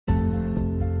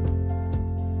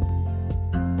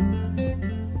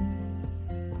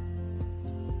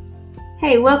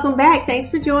Hey, welcome back. Thanks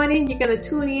for joining. You're going to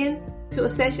tune in to a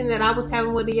session that I was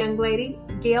having with a young lady,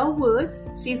 Gail Woods.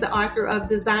 She's the author of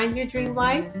Design Your Dream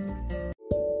Life.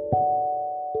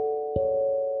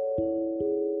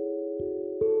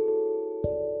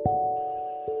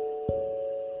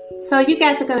 So you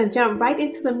guys are going to jump right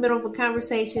into the middle of a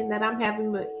conversation that I'm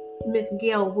having with Miss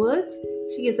Gail Woods.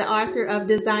 She is the author of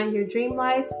Design Your Dream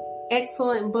Life.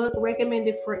 Excellent book,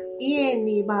 recommended for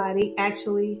anybody,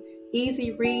 actually.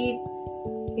 Easy read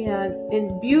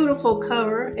and beautiful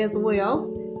cover as well.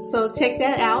 So check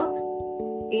that out.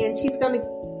 And she's going to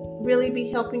really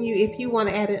be helping you if you want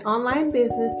to add an online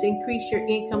business to increase your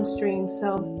income stream.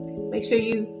 So make sure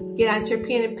you get out your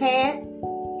pen and pad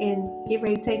and get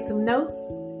ready to take some notes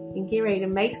and get ready to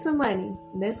make some money.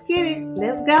 Let's get it.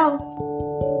 Let's go.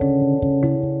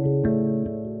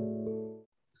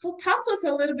 So talk to us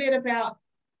a little bit about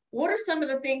what are some of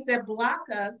the things that block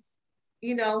us,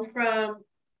 from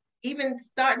even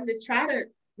starting to try to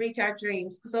reach our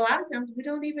dreams. Because a lot of times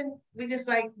we just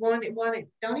like want it,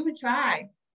 don't even try.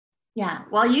 Yeah.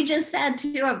 Well, you just said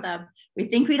two of them. We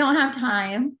think we don't have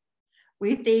time.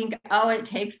 We think, it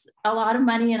takes a lot of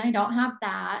money and I don't have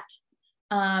that.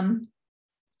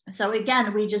 So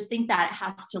again, we just think that it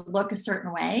has to look a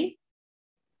certain way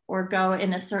or go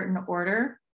in a certain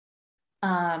order.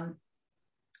 But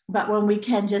when we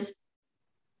can just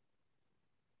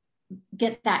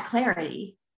get that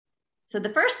clarity. So the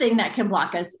first thing that can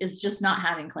block us is just not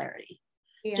having clarity.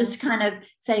 Yeah. Just kind of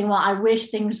saying, well, I wish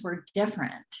things were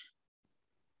different,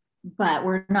 but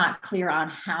we're not clear on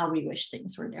how we wish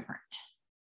things were different.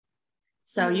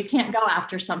 So you can't go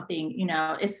after something,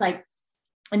 it's like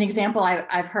an example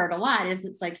I've heard a lot is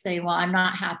it's like saying, well, I'm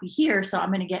not happy here, so I'm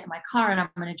going to get in my car and I'm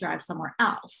going to drive somewhere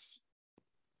else.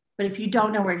 But if you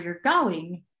don't know where you're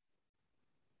going,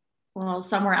 well,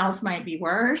 somewhere else might be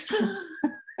worse.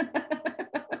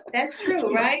 That's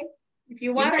true, right? If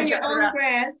you water your own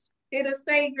grass, it'll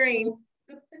stay green.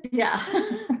 Yeah.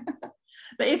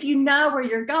 But if you know where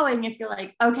you're going, if you're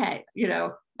like, okay,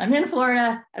 I'm in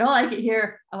Florida, I don't like it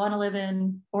here, I want to live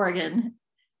in Oregon,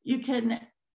 you can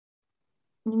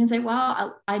say,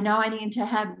 well, I know I need to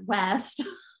head west.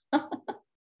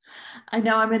 I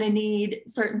know I'm going to need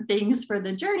certain things for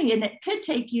the journey, and it could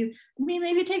take you,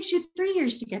 maybe it takes you 3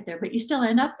 years to get there, but you still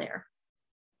end up there.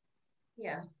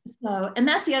 Yeah. So, and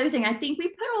that's the other thing. I think we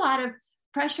put a lot of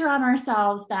pressure on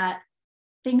ourselves that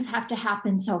things have to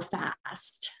happen so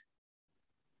fast.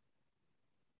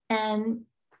 And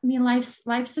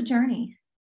life's a journey.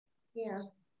 Yeah.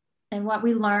 And what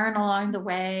we learn along the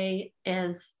way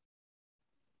is,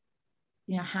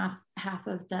 half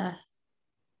of the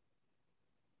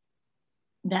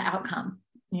outcome.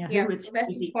 So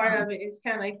that's just part of it. It's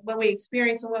kind of like what we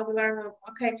experience and what we learn.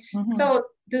 Okay. Mm-hmm. So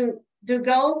do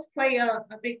goals play a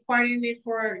big part in it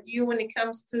for you when it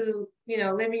comes to,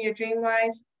 living your dream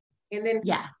life? And then,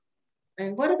 yeah.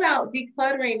 And what about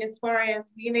decluttering as far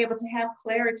as being able to have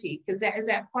clarity? Because is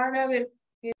that part of it?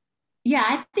 Yeah,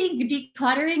 I think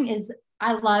decluttering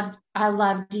I love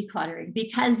decluttering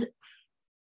because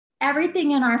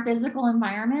everything in our physical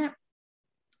environment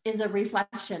is a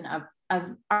reflection of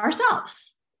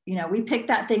ourselves. We picked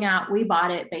that thing out, we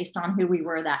bought it based on who we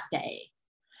were that day.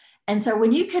 And so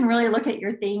when you can really look at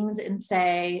your things and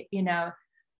say,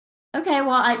 okay,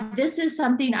 well, this is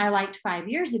something I liked 5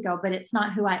 years ago, but it's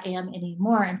not who I am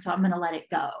anymore. And so I'm going to let it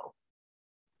go.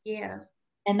 Yeah.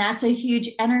 And that's a huge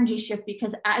energy shift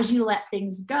because as you let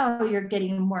things go, you're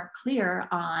getting more clear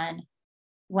on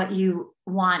what you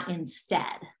want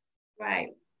instead. Right.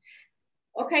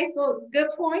 Okay, so good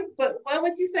point. But what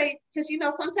would you say? Because,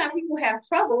 sometimes people have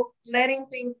trouble letting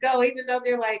things go, even though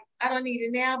they're like, I don't need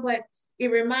it now, but it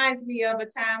reminds me of a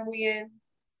time when,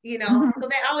 mm-hmm. So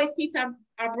that always keeps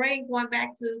our brain going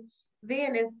back to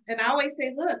then. And I always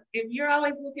say, look, if you're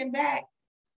always looking back,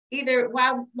 either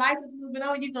while life is moving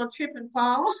on, you're going to trip and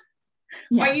fall,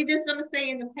 or you're just going to stay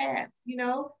in the past,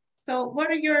 So what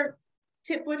are your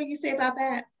tips? What do you say about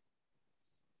that?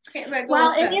 Can't let go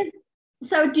of stuff. It is.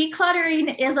 So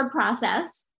decluttering is a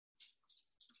process.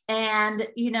 And,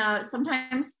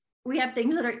 sometimes we have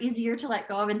things that are easier to let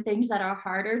go of and things that are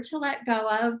harder to let go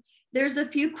of. There's a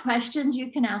few questions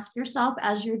you can ask yourself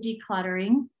as you're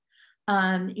decluttering.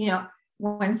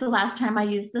 When's the last time I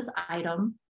used this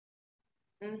item?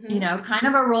 Mm-hmm. Kind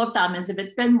of a rule of thumb is if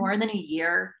it's been more than a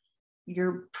year,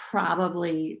 you're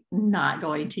probably not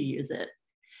going to use it.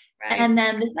 Right. And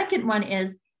then the second one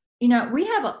is, we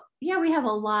have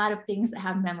a lot of things that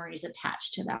have memories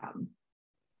attached to them,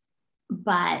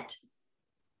 but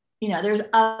there's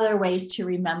other ways to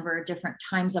remember different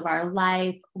times of our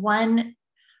life. One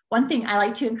one thing I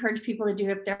like to encourage people to do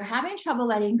if they're having trouble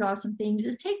letting go of some things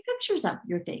is take pictures of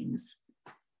your things.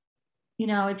 You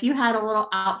know, if you had a little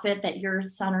outfit that your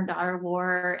son or daughter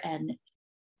wore and,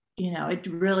 you know, it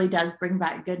really does bring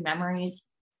back good memories,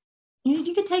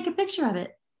 you could take a picture of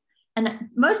it. And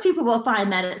most people will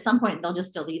find that at some point they'll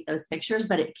just delete those pictures,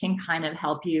 but it can kind of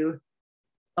help you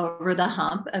over the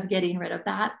hump of getting rid of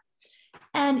that.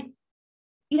 And,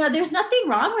 you know, there's nothing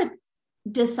wrong with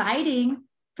deciding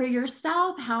for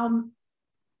yourself how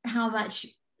much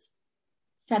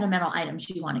sentimental items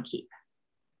you want to keep.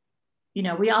 You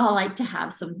know, we all like to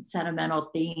have some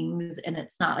sentimental things, and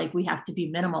it's not like we have to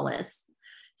be minimalist.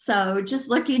 So just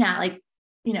looking at like,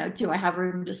 you know, do I have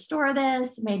room to store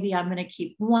this? Maybe I'm going to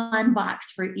keep one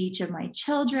box for each of my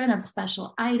children of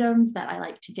special items that I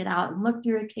like to get out and look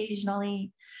through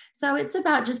occasionally. So it's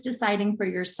about just deciding for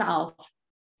yourself,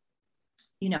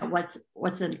 you know,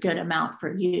 what's a good amount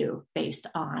for you based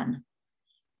on,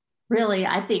 really,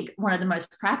 I think one of the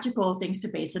most practical things to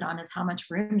base it on is how much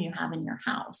room you have in your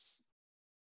house.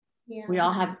 Yeah. We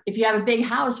all have, if you have a big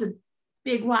house with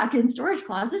big walk-in storage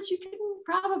closets, you can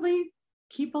probably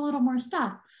keep a little more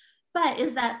stuff. But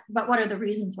what are the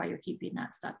reasons why you're keeping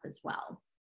that stuff as well?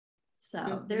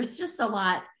 So there's just a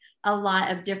lot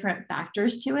of different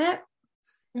factors to it.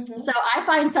 Mm-hmm. So I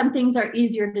find some things are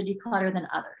easier to declutter than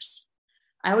others.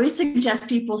 I always suggest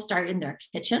people start in their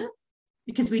kitchen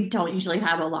because we don't usually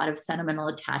have a lot of sentimental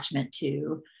attachment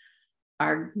to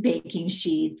our baking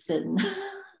sheets and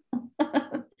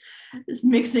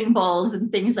mixing bowls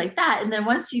and things like that. And then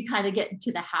once you kind of get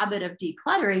into the habit of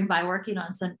decluttering by working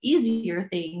on some easier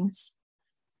things,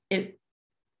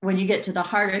 when you get to the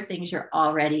harder things, you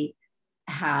already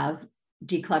have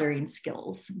decluttering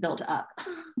skills built up.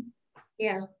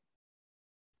 Yeah,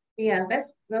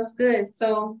 that's good.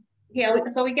 So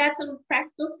so we got some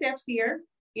practical steps here.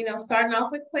 You know, starting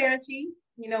off with clarity.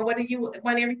 You know, what do you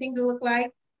want everything to look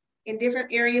like in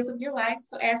different areas of your life?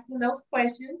 So asking those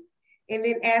questions. And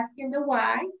then asking the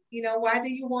why, you know, why do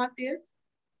you want this?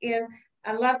 And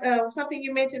I love something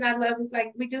you mentioned I love is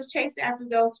like we do chase after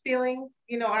those feelings,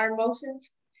 you know, our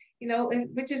emotions, you know, and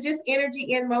which is just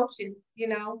energy in motion, you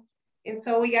know. And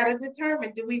so we got to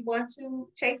determine, do we want to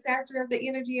chase after the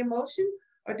energy in motion,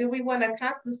 or do we want to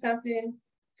accomplish something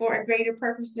for a greater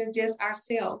purpose than just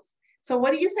ourselves? So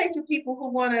what do you say to people who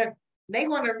want to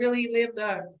really live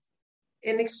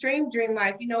an extreme dream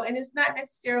life, you know, and it's not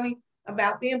necessarily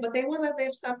about them, but they want to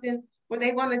live something where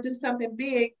they want to do something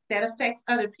big that affects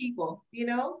other people, you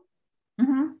know?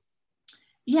 Mm-hmm.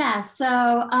 Yeah. So,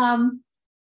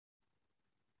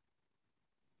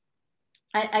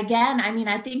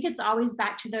 I think it's always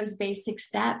back to those basic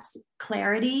steps,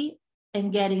 clarity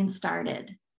and getting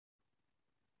started.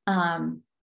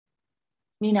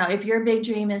 You know, if your big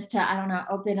dream is to, I don't know,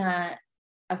 open a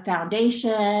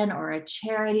foundation or a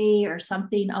charity or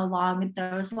something along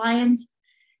those lines,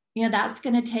 you know, that's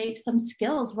going to take some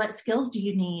skills. What skills do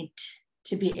you need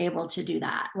to be able to do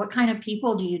that? What kind of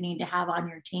people do you need to have on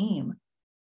your team?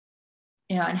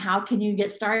 You know, and how can you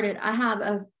get started? I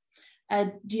have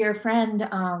a dear friend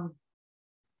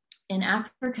in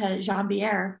Africa,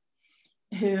 Jean-Pierre,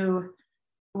 who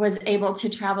was able to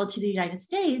travel to the United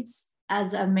States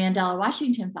as a Mandela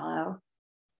Washington Fellow.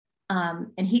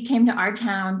 And he came to our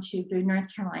town, to Boone,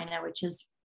 North Carolina, which is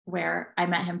where I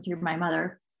met him through my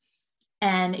mother.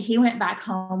 And he went back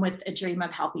home with a dream of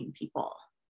helping people.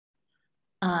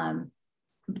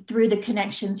 Through the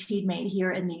connections he'd made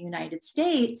here in the United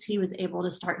States, he was able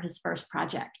to start his first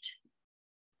project,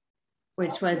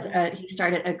 which was he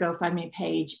started a GoFundMe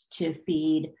page to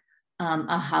feed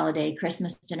a holiday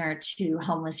Christmas dinner to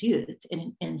homeless youth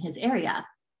in his area.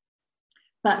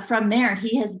 But from there,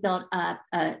 he has built up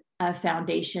a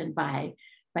foundation by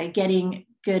getting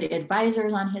good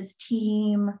advisors on his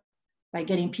team, by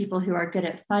getting people who are good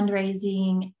at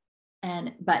fundraising,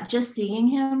 but just seeing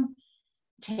him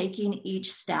taking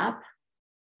each step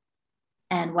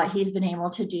and what he's been able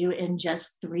to do in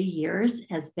just 3 years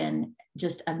has been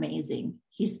just amazing.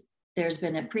 There's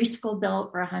been a preschool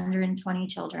built for 120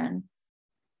 children.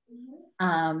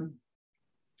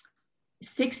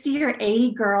 60 or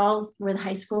 80 girls with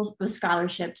high school with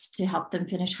scholarships to help them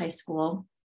finish high school,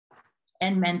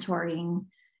 and mentoring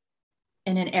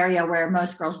in an area where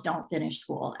most girls don't finish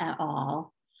school at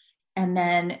all. And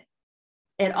then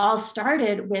it all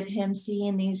started with him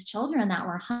seeing these children that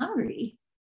were hungry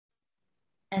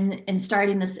and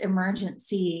starting this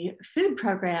emergency food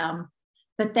program,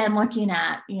 but then looking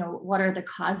at, you know, what are the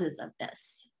causes of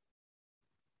this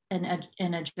and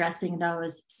addressing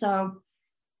those. So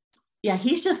yeah,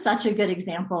 he's just such a good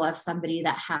example of somebody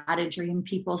that had a dream.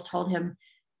 People told him,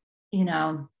 you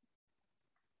know,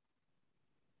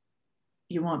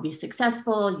 you won't be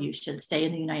successful. You should stay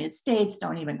in the United States.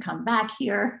 Don't even come back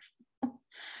here.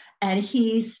 And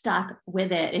he stuck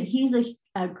with it. And he's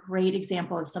a great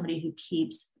example of somebody who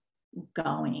keeps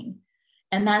going.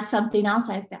 And that's something else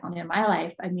I found in my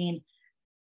life. I mean,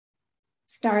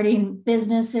 starting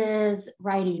businesses,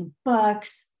 writing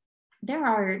books, there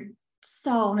are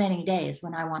so many days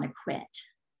when I want to quit,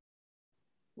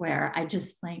 where I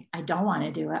just like, I don't want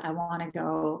to do it. I want to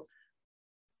go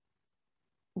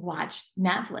watch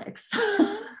Netflix.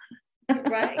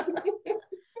 Right.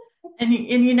 And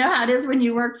you know how it is when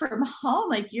you work from home,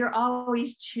 like you're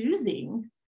always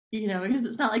choosing, because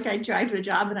it's not like I drive to a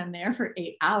job and I'm there for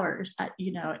 8 hours,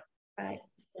 Right.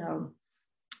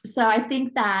 So I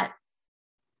think that,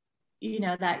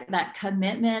 that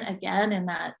commitment again, and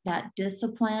that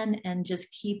discipline, and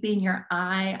just keeping your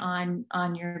eye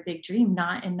on your big dream,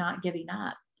 not giving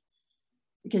up,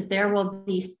 because there will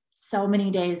be so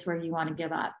many days where you want to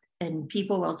give up and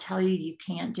people will tell you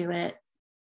can't do it.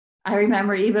 I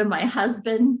remember even my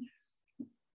husband,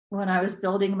 when I was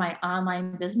building my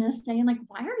online business, saying like,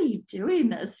 why are you doing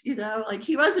this? Like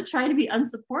he wasn't trying to be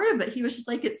unsupportive, but he was just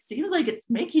like, it seems like it's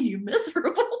making you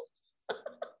miserable.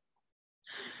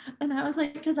 And I was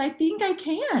like, because I think I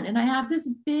can, and I have this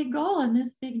big goal and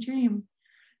this big dream.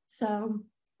 So,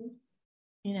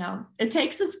 it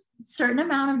takes a certain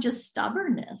amount of just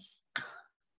stubbornness.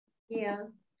 Yeah.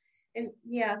 And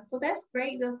yeah, so that's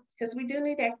great because we do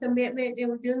need that commitment,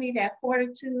 and we do need that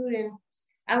fortitude. And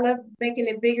I love making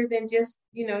it bigger than just,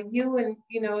 you and,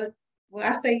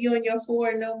 well, I say you and your 4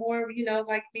 and no more,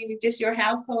 like meaning just your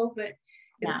household, but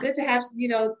it's good to have,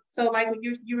 so like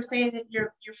you were saying that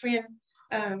your friend,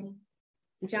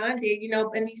 John did,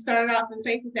 and he started off in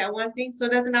faith with that one thing. So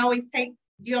it doesn't always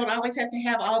you don't always have to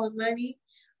have all the money,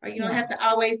 or you don't have to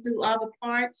always do all the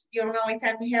parts. You don't always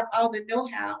have to have all the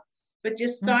know-how, but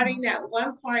just starting that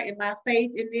one part in my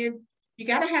faith. And then you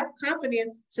got to have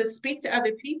confidence to speak to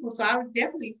other people. So I would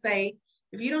definitely say,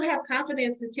 if you don't have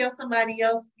confidence to tell somebody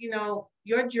else,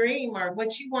 your dream or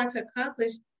what you want to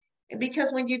accomplish, and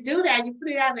because when you do that, you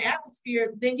put it out in the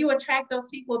atmosphere, then you attract those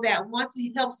people that want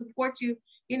to help support you,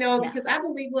 because I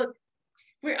believe, look,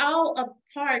 we're all a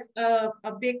part of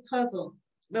a big puzzle,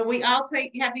 but we all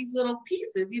have these little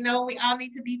pieces, we all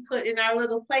need to be put in our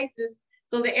little places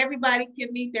so that everybody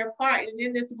can meet their part. And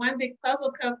then this one big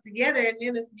puzzle comes together, and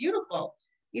then it's beautiful.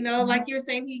 Like you're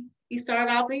saying, he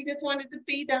started off, he just wanted to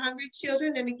feed the hungry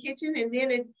children in the kitchen. And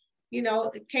then it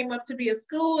came up to be a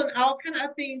school, and all kind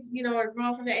of things, are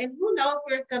growing from that. And who knows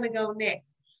where it's going to go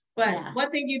next. But one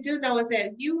thing you do know is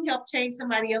that you help change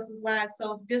somebody else's life.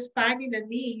 So just finding a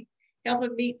need,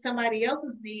 helping meet somebody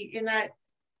else's need, and not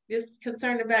just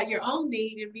concerned about your own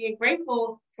need, and being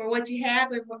grateful for what you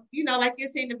have. And, like you're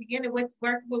saying in the beginning, work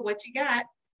with what you got,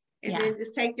 and then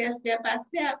just take that step by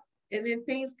step, and then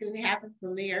things can happen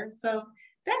from there. So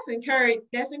that's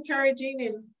encouraging.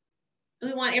 And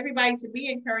we want everybody to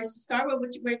be encouraged to start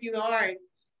with where you are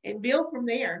and build from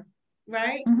there,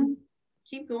 right? Mm-hmm.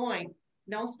 Keep going.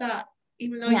 Don't stop,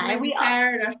 even though you may be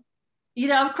tired.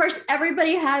 Of course,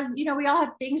 everybody has, we all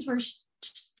have things we're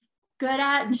good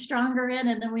at and stronger in,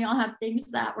 and then we all have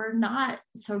things that we're not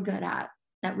so good at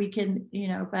that we can,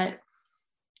 but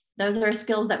those are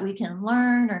skills that we can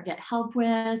learn or get help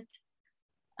with,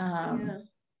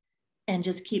 and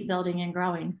just keep building and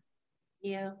growing.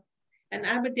 Yeah. And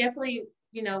I would definitely,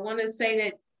 want to say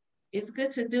that it's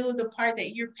good to do the part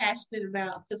that you're passionate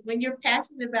about, because when you're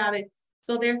passionate about it,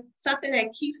 so there's something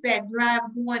that keeps that drive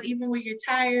going, even when you're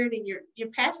tired and you're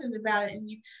passionate about it,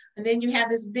 and then you have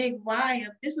this big why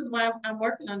of, this is why I'm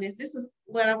working on this. This is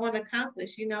what I want to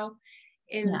accomplish,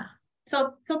 And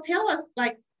so tell us,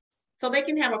 so they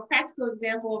can have a practical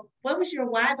example of what was your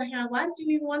why behind, why did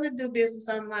you even want to do business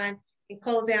online and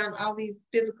close down all these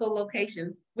physical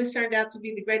locations, which turned out to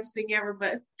be the greatest thing ever.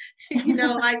 But,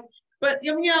 but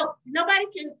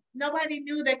nobody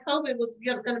knew that COVID was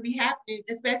going to be happening,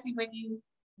 especially when you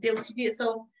did what you did.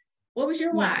 So what was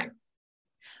your why?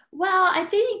 Well, I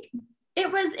think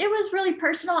it was really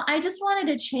personal. I just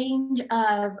wanted a change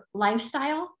of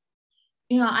lifestyle.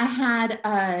 I had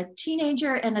a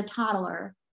teenager and a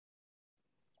toddler,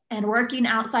 and working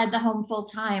outside the home full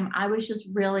time, I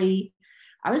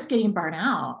was getting burnt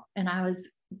out, and I was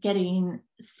getting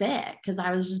sick because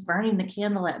I was just burning the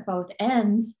candle at both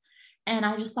ends. And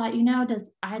I just thought,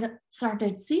 I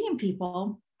started seeing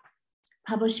people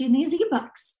publishing these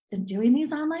ebooks and doing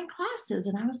these online classes.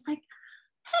 And I was like,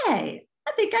 hey,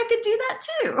 I think I could do that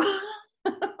too.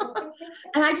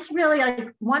 And I just really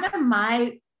one of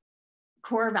my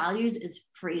core values is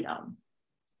freedom.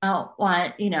 I don't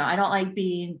want, I don't like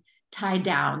being tied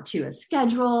down to a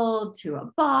schedule, to a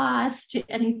boss, to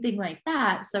anything like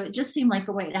that. So it just seemed like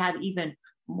a way to have even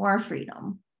more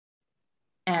freedom.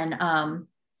 And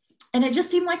it just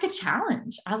seemed like a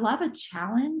challenge. I love a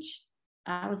challenge.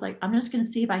 I was like, I'm just going to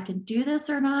see if I can do this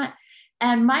or not.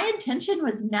 And my intention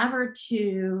was never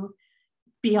to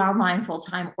be online full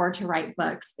time or to write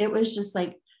books. It was just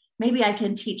like, maybe I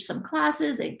can teach some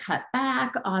classes and cut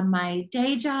back on my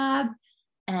day job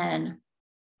and,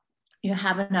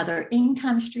 have another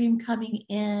income stream coming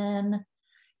in.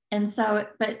 And so,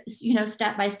 but,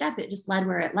 step by step, it just led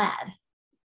where it led.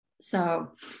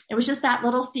 So it was just that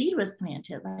little seed was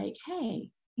planted, like, hey,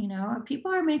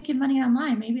 people are making money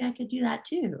online. Maybe I could do that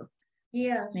too.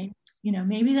 Yeah.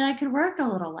 Maybe that I could work a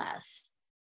little less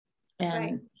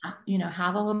and, right.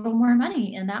 Have a little more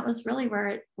money. And that was really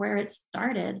where it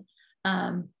started.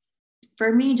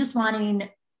 For me, just wanting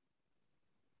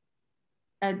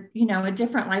a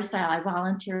different lifestyle. I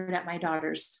volunteered at my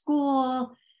daughter's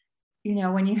school.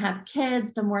 When you have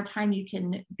kids, the more time you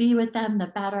can be with them, the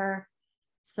better.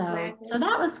 So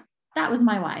that was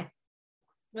my why.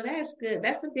 Well, that's good.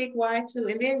 That's a big why too.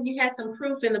 And then you had some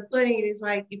proof in the pudding. It's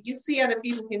like, if you see other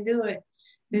people can do it,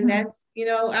 then that's,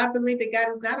 I believe that God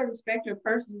is not a respecter of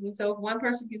persons. And so if one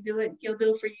person can do it, he'll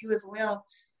do it for you as well.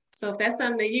 So if that's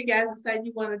something that you guys decide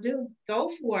you want to do,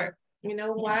 go for it.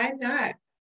 Why not?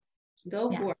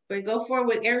 Go for it. But go for it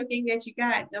with everything that you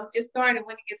got. Don't just start it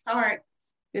when it gets hard.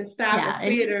 Then stop or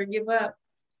quit or give up.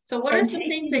 So what are some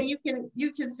things that you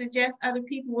can suggest other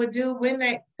people would do when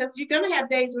because you're going to have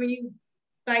days where you're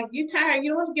tired. You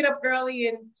don't want to get up early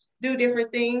and do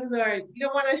different things, or you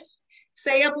don't want to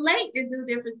stay up late and do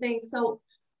different things. So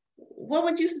what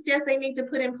would you suggest they need to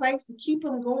put in place to keep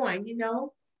them going,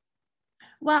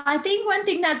 Well, I think one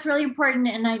thing that's really important,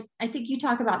 and I think you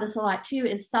talk about this a lot too,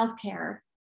 is self-care.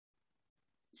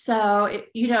 So,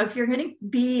 if you're going to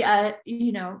be a,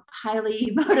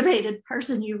 highly motivated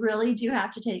person, you really do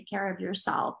have to take care of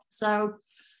yourself. So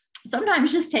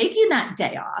sometimes just taking that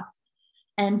day off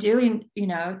and doing,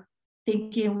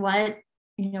 thinking what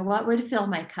would fill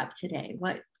my cup today?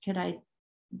 What could I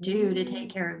do to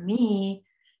take care of me?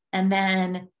 And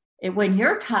then when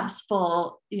your cup's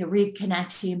full,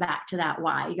 reconnecting back to that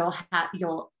why,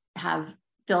 you'll have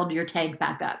filled your tank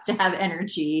back up to have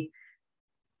energy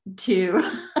to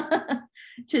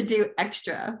do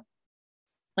extra.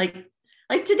 Like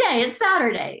today, it's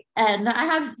Saturday and I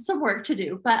have some work to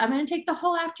do, but I'm going to take the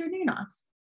whole afternoon off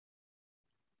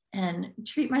and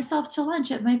treat myself to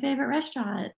lunch at my favorite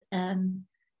restaurant and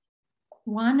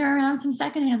wander around some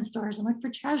secondhand stores and look for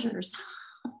treasures.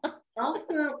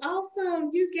 Awesome.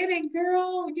 You get it,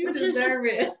 girl. You deserve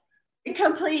it.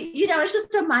 Complete, it's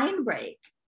just a mind break.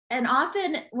 And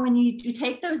often when you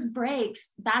take those breaks,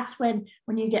 that's when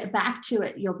you get back to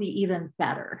it, you'll be even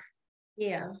better.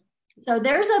 Yeah. So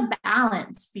there's a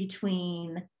balance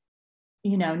between,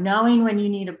 knowing when you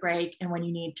need a break and when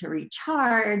you need to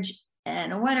recharge,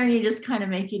 and when are you just kind of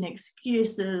making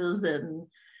excuses and,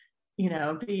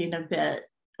 being a bit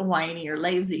whiny or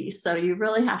lazy. So you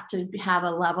really have to have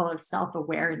a level of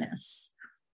self-awareness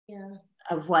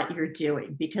of what you're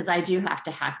doing, because I do have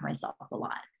to hack myself a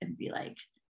lot and be like,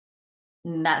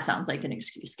 that sounds like an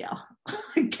excuse, gal.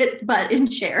 Get butt in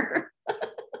chair.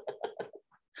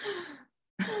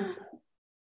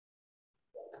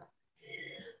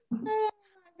 Oh my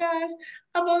gosh,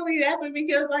 I'm only laughing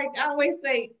because, like I always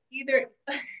say, either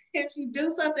if you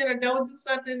do something or don't do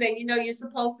something that you're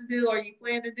supposed to do or you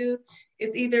plan to do,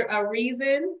 it's either a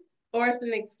reason or it's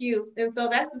an excuse. And so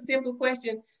that's the simple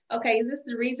question. Okay, is this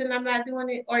the reason I'm not doing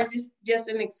it, or is this just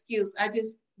an excuse? I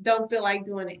just don't feel like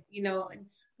doing it, And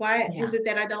why is it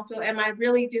that I don't feel? Am I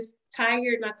really just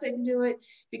tired and I couldn't do it?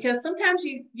 Because sometimes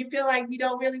you feel like you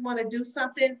don't really want to do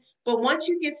something, but once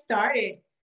you get started,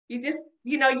 you just,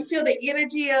 you feel the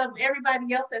energy of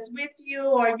everybody else that's with you,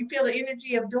 or you feel the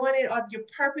energy of doing it, or your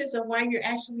purpose of why you're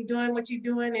actually doing what you're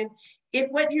doing. And if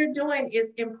what you're doing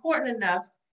is important enough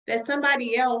that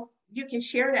somebody else, you can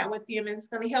share that with them and it's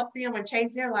going to help them or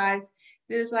change their lives,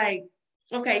 it's like,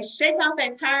 okay, shake off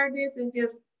that tiredness and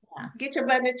just get your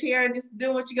butt in the chair and just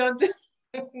do what you're going to do.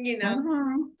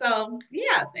 So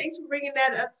thanks for bringing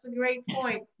that up. That's a great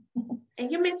point.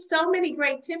 And you made so many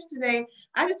great tips today.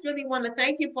 I just really want to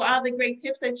thank you for all the great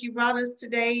tips that you brought us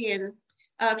today. And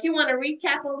if you want to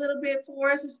recap a little bit for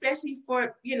us, especially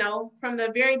for, from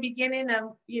the very beginning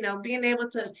of, being able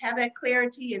to have that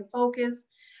clarity and focus.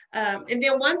 And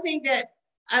then one thing that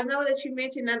I know that you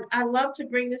mentioned, and I love to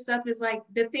bring this up, is like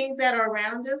the things that are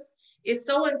around us. It's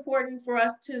so important for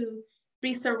us to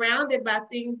be surrounded by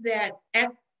things that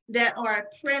are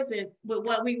present with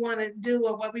what we want to do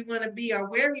or what we want to be or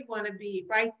where we want to be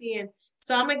right then.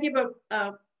 So I'm going to give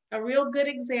a real good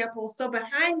example. So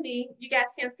behind me, you guys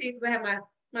can't see because I have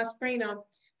my screen on,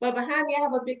 but behind me, I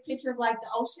have a big picture of like the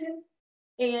ocean,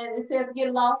 and it says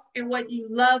get lost in what you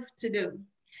love to do.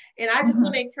 And I just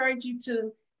want to encourage you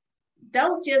to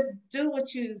don't just do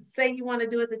what you say you want to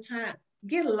do at the time.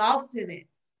 Get lost in it.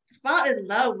 Fall in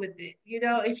love with it.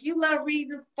 If you love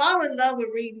reading, fall in love with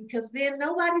reading, because then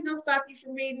nobody's gonna stop you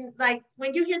from reading. Like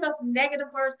when you hear those negative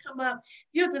words come up,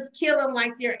 you'll just kill them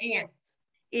like they're ants.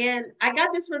 And I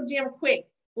got this from Jim Quick,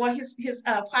 or his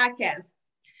podcast.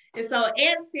 And so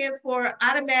ANT stands for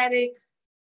automatic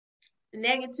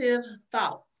negative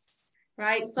thoughts,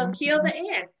 right? So kill the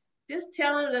ants. Just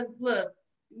tell them to look,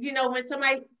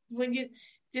 when you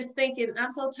just thinking,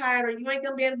 I'm so tired, or you ain't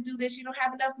gonna be able to do this, you don't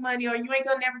have enough money, or you ain't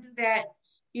gonna never do that.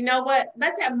 You know what?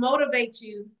 Let that motivate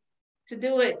you to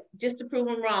do it just to prove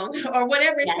them wrong or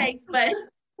whatever it takes. But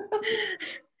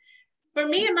for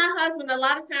me and my husband, a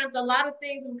lot of times, a lot of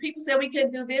things when people said we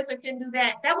couldn't do this or couldn't do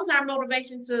that, that was our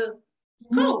motivation to,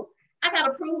 cool, I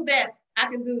gotta prove that I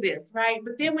can do this, right?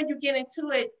 But then when you get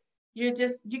into it, you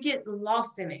get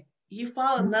lost in it. You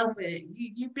fall in love with it.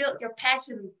 You build, your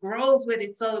passion grows with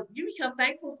it. So you become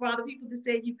thankful for all the people that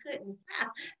said you couldn't.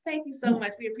 Thank you so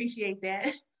much. We appreciate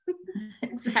that.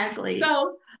 Exactly.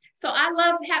 So I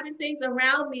love having things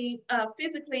around me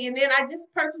physically. And then I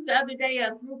just purchased the other day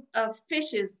a group of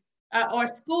fishes or a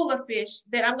school of fish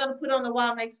that I'm going to put on the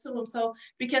wall next to him. So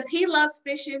because he loves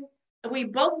fishing, we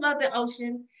both love the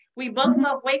ocean. We both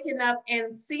love waking up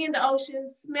and seeing the ocean,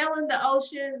 smelling the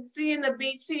ocean, seeing the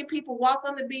beach, seeing people walk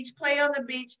on the beach, play on the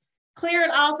beach, clear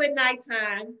it off at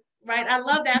nighttime, right? I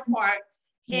love that part.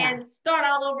 And start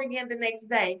all over again the next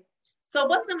day. So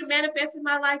what's going to manifest in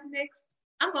my life next?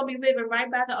 I'm going to be living right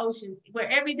by the ocean, where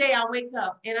every day I wake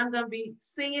up and I'm going to be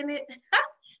seeing it.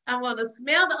 I'm going to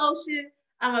smell the ocean.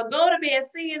 I'm going to go to bed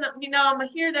seeing, I'm going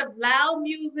to hear the loud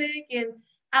music. And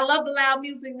I love the loud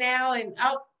music now. And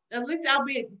at least I'll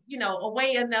be,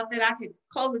 away enough that I could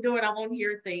close the door and I won't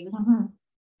hear a thing.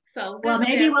 So, well,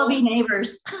 maybe we'll be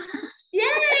neighbors. Yay!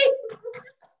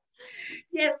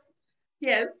 Yes,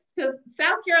 because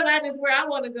South Carolina is where I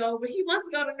want to go, but he wants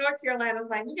to go to North Carolina. I'm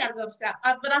like, we got to go to South.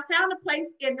 But I found a place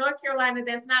in North Carolina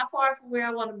that's not far from where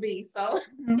I want to be. So,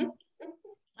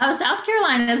 oh, South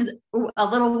Carolina is a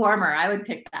little warmer. I would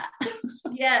pick that.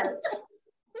 Yes.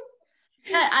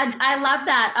 I love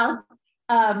that.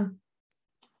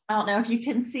 I don't know if you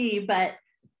can see, but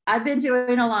I've been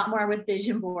doing a lot more with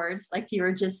vision boards, like you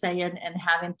were just saying, and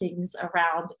having things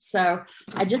around. So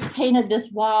I just painted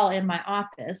this wall in my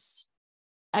office.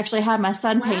 Actually had my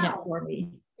son paint it for me.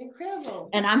 Incredible.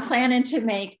 And I'm planning to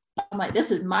I'm like,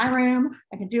 this is my room.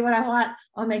 I can do what I want.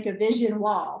 I'll make a vision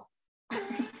wall.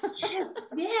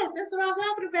 Yes, that's what I'm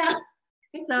talking about.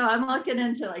 So I'm looking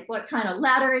into like what kind of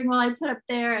lettering will I put up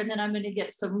there, and then I'm going to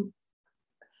get some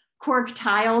cork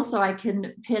tiles so I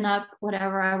can pin up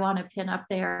whatever I want to pin up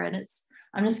there. And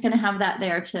I'm just going to have that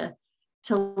there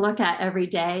to look at every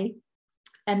day.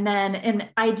 And then an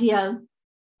idea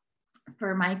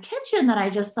for my kitchen that I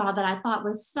just saw that I thought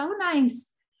was so nice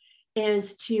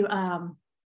is to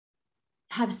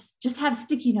have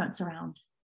sticky notes around.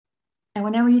 And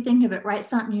whenever you think of it, write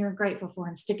something you're grateful for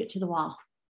and stick it to the wall.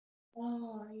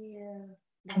 Oh, yeah.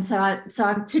 And so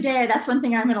today, that's one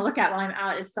thing I'm going to look at while I'm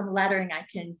out is some lettering I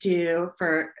can do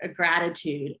for a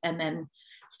gratitude, and then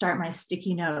start my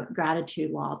sticky note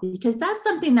gratitude wall, because that's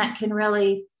something that can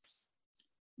really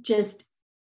just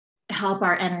help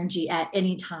our energy at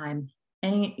any time.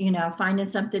 And, finding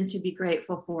something to be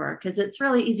grateful for, because it's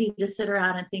really easy to sit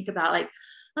around and think about like,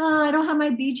 oh, I don't have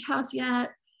my beach house yet.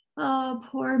 Oh,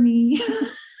 poor me.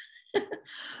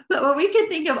 But when we can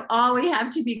think of all we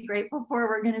have to be grateful for,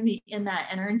 we're going to be in that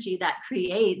energy that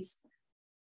creates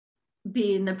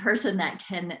being the person that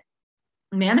can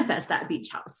manifest that beach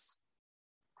house.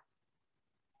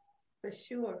 For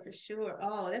sure.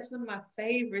 Oh, that's one of my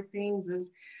favorite things is,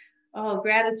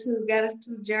 gratitude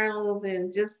journals, and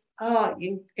just,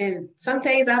 and some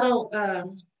days I don't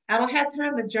have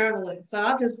time to journal it. So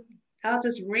I'll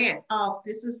just rant off.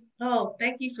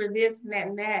 Thank you for this and that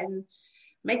and that. And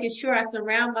making sure I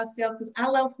surround myself, because I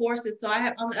love horses. So I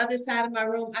have on the other side of my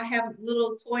room, I have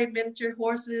little toy miniature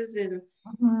horses, and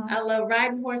I love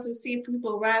riding horses, seeing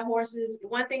people ride horses.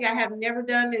 One thing I have never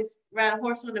done is ride a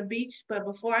horse on the beach, but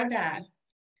before I die,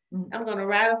 I'm going to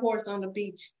ride a horse on the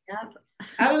beach. Yep.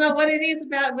 I don't know what it is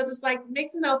about, but it's like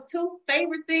mixing those two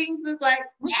favorite things. It's like,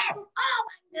 yes, oh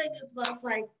my goodness. So it's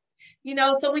like,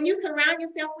 so when you surround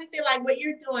yourself with it, like what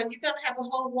you're doing, you're going to have a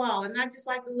whole wall and not just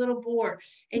like a little board,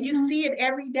 and you see it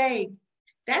every day.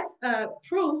 That's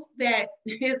proof that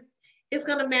it's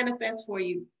going to manifest for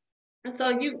you. And so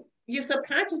you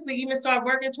subconsciously even start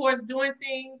working towards doing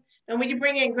things. And when you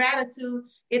bring in gratitude,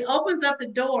 it opens up the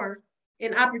door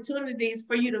and opportunities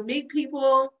for you to meet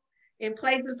people in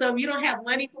places. So if you don't have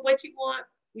money for what you want,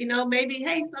 maybe,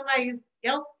 hey, somebody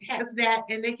else has that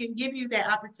and they can give you that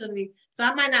opportunity. So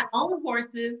I might not own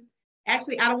horses.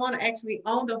 Actually, I don't want to actually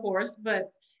own the horse,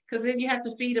 but because then you have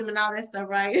to feed them and all that stuff,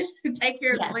 right? Take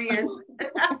care of the land.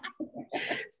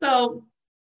 So,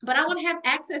 but I want to have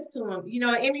access to them,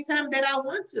 anytime that I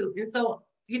want to. And so,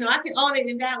 I can own it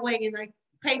in that way and like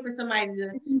pay for somebody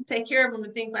to take care of them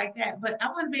and things like that. But I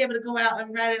want to be able to go out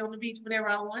and ride it on the beach whenever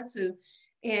I want to.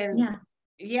 And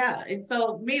yeah. And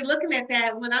so me looking at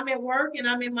that when I'm at work and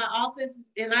I'm in my office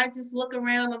and I just look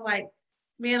around, I'm like,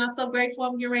 man, I'm so grateful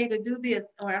I'm getting ready to do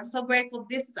this, or I'm so grateful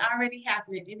this is already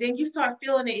happening. And then you start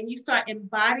feeling it and you start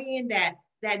embodying that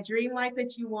dream life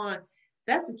that you want.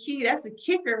 That's the key. That's the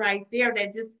kicker right there.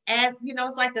 That just adds,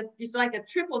 it's like a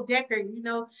triple decker,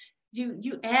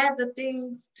 you add the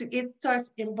things to it,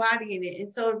 starts embodying it.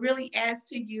 And so it really adds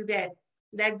to you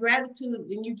that gratitude,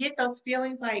 and you get those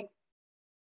feelings like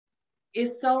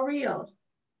it's so real.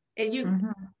 And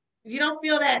you don't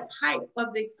feel that hype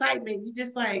of the excitement. You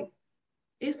just like,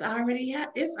 it's already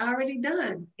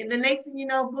done. And the next thing you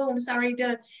know, boom, it's already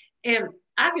done. And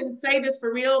I can say this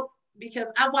for real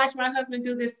because I watched my husband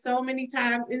do this so many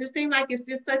times, and it seems like it's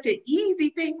just such an easy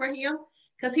thing for him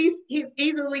because he's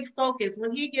easily focused.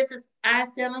 When he gets his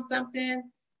eyes set on something,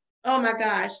 oh my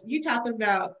gosh, you talking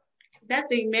about that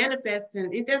thing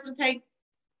manifesting. It doesn't take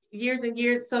years and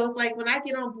years. So it's like when I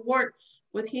get on board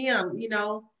with him,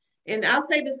 and I'll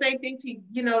say the same thing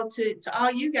to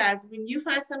all you guys. When you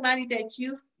find somebody that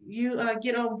you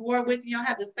get on board with, y'all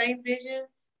have the same vision,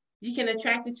 you can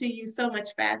attract it to you so much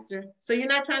faster. So you're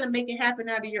not trying to make it happen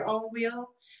out of your own will.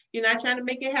 You're not trying to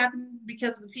make it happen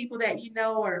because of the people that you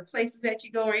know or places that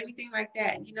you go or anything like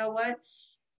that. You know what?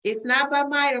 It's not by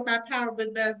might or by power,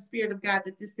 but by the Spirit of God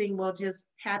that this thing will just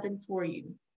happen for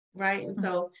you, right? And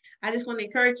so I just want to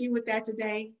encourage you with that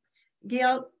today.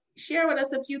 Gail, share with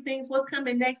us a few things, what's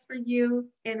coming next for you,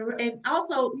 and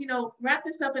also, wrap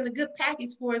this up in a good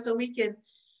package for us so we can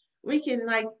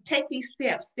like take these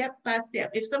steps, step by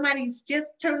step. If somebody's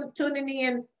just tuning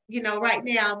in, right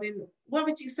now, then what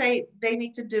would you say they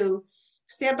need to do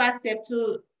step by step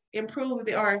to improve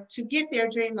or to get their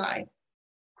dream life?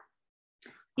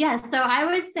 Yeah, so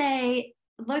I would say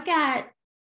look at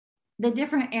the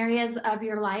different areas of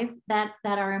your life that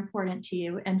are important to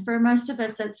you. And for most of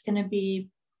us, it's going to be,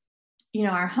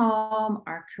 our home,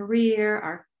 our career,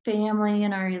 our family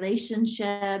and our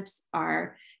relationships,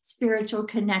 our spiritual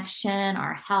connection,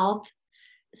 our health.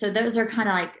 So those are kind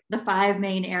of like the 5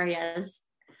 main areas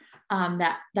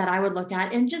that I would look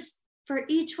at. And just for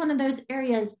each one of those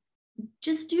areas,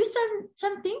 just do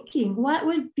some thinking. What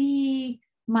would be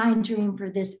my dream for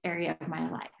this area of my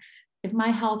life? If my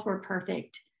health were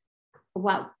perfect,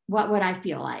 what would I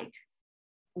feel like?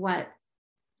 What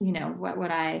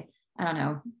would I don't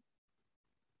know,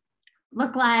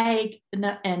 look like,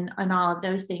 and all of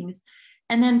those things.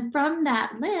 And then from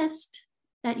that list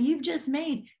that you've just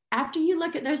made, after you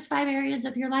look at those 5 areas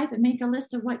of your life and make a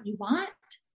list of what you want,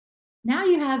 now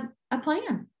you have a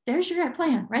plan. There's your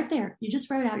plan right there. You just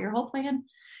wrote out your whole plan.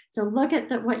 So look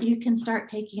at what you can start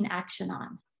taking action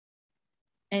on.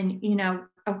 And,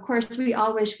 of course, we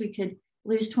all wish we could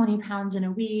lose 20 pounds in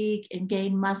a week and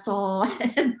gain muscle,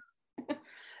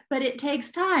 but it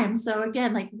takes time. So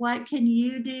again, like, what can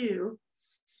you do?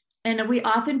 And we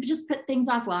often just put things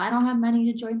off. Well, I don't have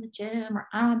money to join the gym, or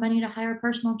I don't have money to hire a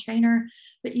personal trainer,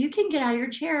 but you can get out of your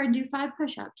chair and do 5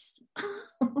 push-ups.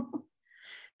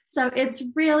 So it's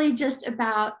really just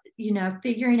about,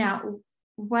 figuring out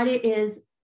what it is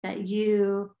that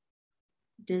you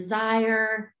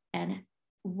desire and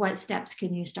what steps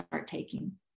can you start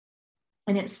taking.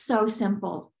 And it's so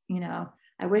simple.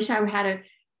 I wish I had a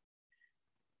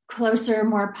closer,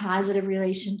 more positive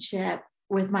relationship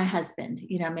with my husband.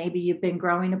 Maybe you've been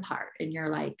growing apart and you're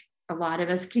like, a lot of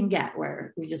us can get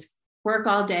where we just work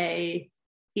all day,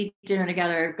 eat dinner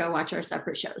together, go watch our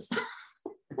separate shows.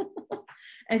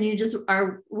 And you just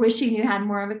are wishing you had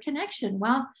more of a connection.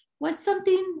 Well, what's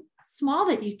something small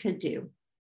that you could do?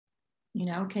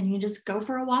 Can you just go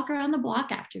for a walk around the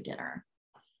block after dinner?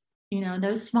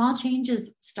 Those small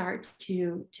changes start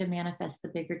to manifest the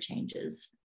bigger changes.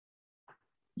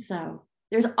 So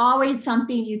there's always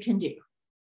something you can do.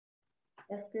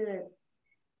 That's good.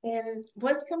 And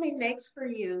what's coming next for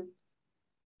you?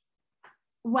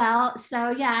 Well, so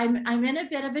yeah, I'm in a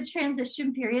bit of a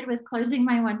transition period with closing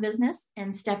my one business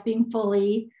and stepping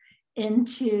fully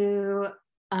into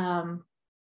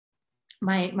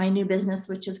my new business,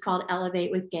 which is called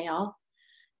Elevate with Gail.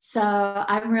 So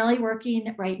I'm really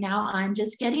working right now on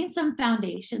just getting some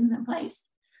foundations in place.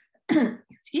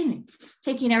 Excuse me,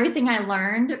 taking everything I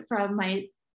learned from my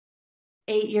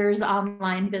 8 years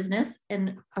online business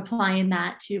and applying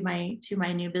that to my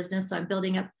new business. So I'm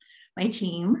building up my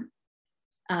team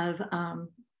of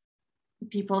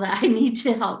people that I need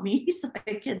to help me so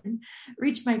I can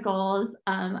reach my goals.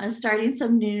 I'm starting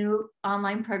some new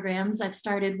online programs. I've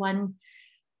started one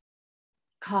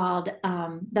called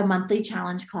the Monthly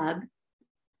Challenge Club.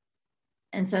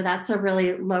 And so that's a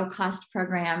really low cost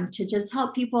program to just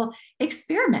help people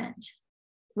experiment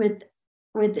with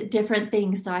different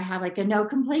things. So I have like a no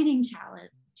complaining challenge.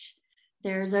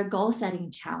 There's a goal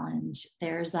setting challenge.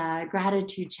 There's a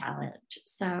gratitude challenge.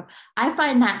 So I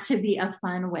find that to be a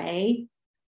fun way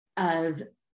of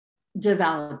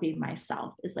developing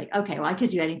myself. It's like, okay, well, I could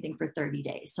do anything for 30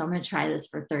 days. So I'm going to try this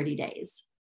for 30 days.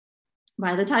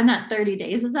 By the time that 30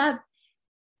 days is up,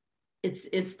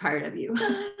 it's part of you.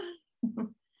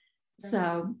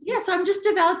 So I'm just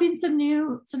developing some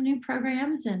new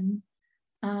programs and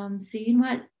seeing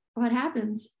what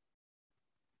happens.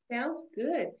 Sounds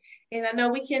good. And I know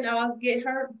we can all get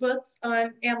her books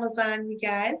on Amazon, you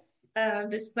guys.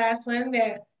 This last one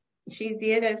that she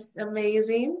did is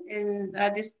amazing. And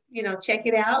just, check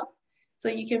it out so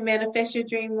you can manifest your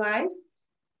dream life.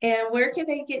 And where can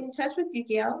they get in touch with you,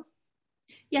 Gail?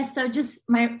 Yes, so just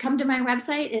come to my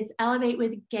website. It's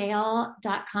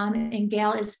elevatewithgail.com, and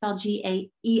Gail is spelled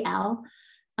Gael.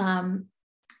 And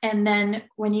then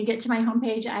when you get to my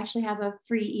homepage, I actually have a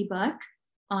free ebook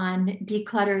on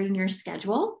decluttering your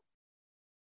schedule,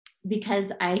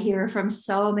 because I hear from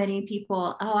so many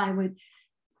people, oh, I would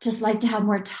just like to have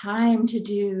more time to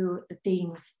do the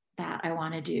things that I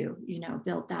want to do,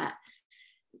 build that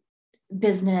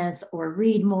business or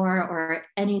read more or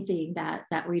anything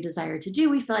that we desire to do.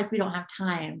 We feel like we don't have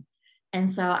time. And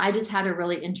so I just had a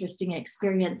really interesting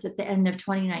experience at the end of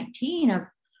 2019 of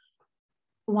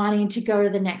wanting to go to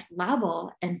the next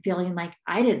level and feeling like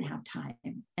I didn't have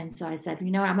time. And so I said,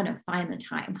 I'm going to find the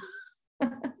time.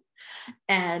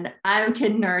 And I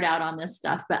can nerd out on this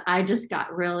stuff, but I just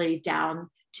got really down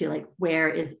to like, where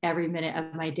is every minute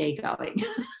of my day going?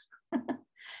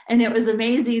 And it was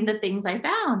amazing the things I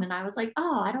found. And I was like,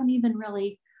 oh, I don't even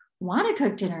really want to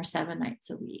cook dinner 7 nights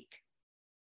a week.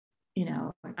 I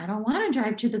don't want to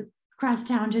drive across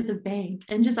town to the bank.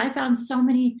 And I found so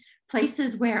many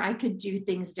places where I could do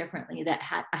things differently that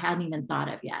I hadn't even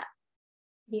thought of yet.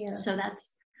 Yeah. So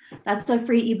that's a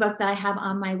free ebook that I have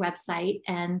on my website.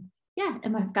 And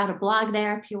and I've got a blog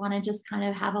there if you want to just kind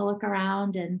of have a look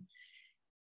around and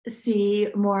see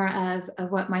more of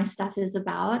what my stuff is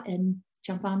about, and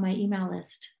jump on my email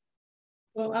list.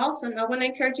 Well, awesome. I want to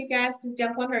encourage you guys to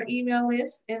jump on her email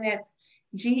list, and that's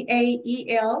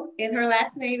Gael. And her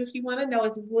last name, if you want to know,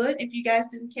 is Wood, if you guys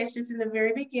didn't catch this in the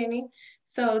very beginning.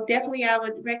 So definitely I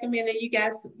would recommend that you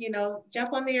guys,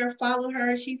 jump on there, follow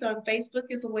her. She's on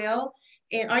Facebook as well.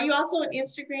 And are you also on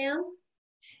Instagram?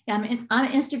 Yeah, I'm on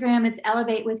Instagram. It's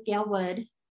Elevate with Gail Wood.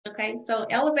 Okay, so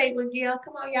Elevate with Gail.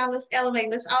 Come on, y'all, let's elevate.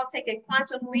 Let's all take a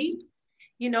quantum leap.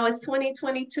 It's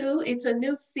 2022. It's a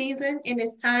new season, and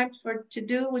it's time to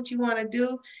do what you want to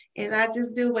do, and not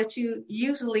just do what you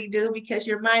usually do because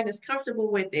your mind is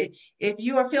comfortable with it. If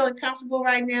you are feeling comfortable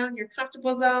right now in your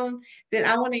comfortable zone, then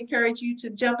I want to encourage you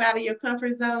to jump out of your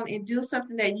comfort zone and do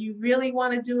something that you really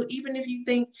want to do, even if you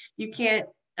think you can't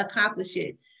accomplish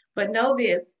it. But know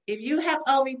this, if you have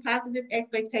only positive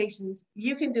expectations,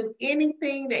 you can do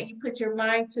anything that you put your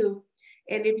mind to.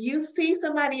 And if you see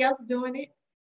somebody else doing it,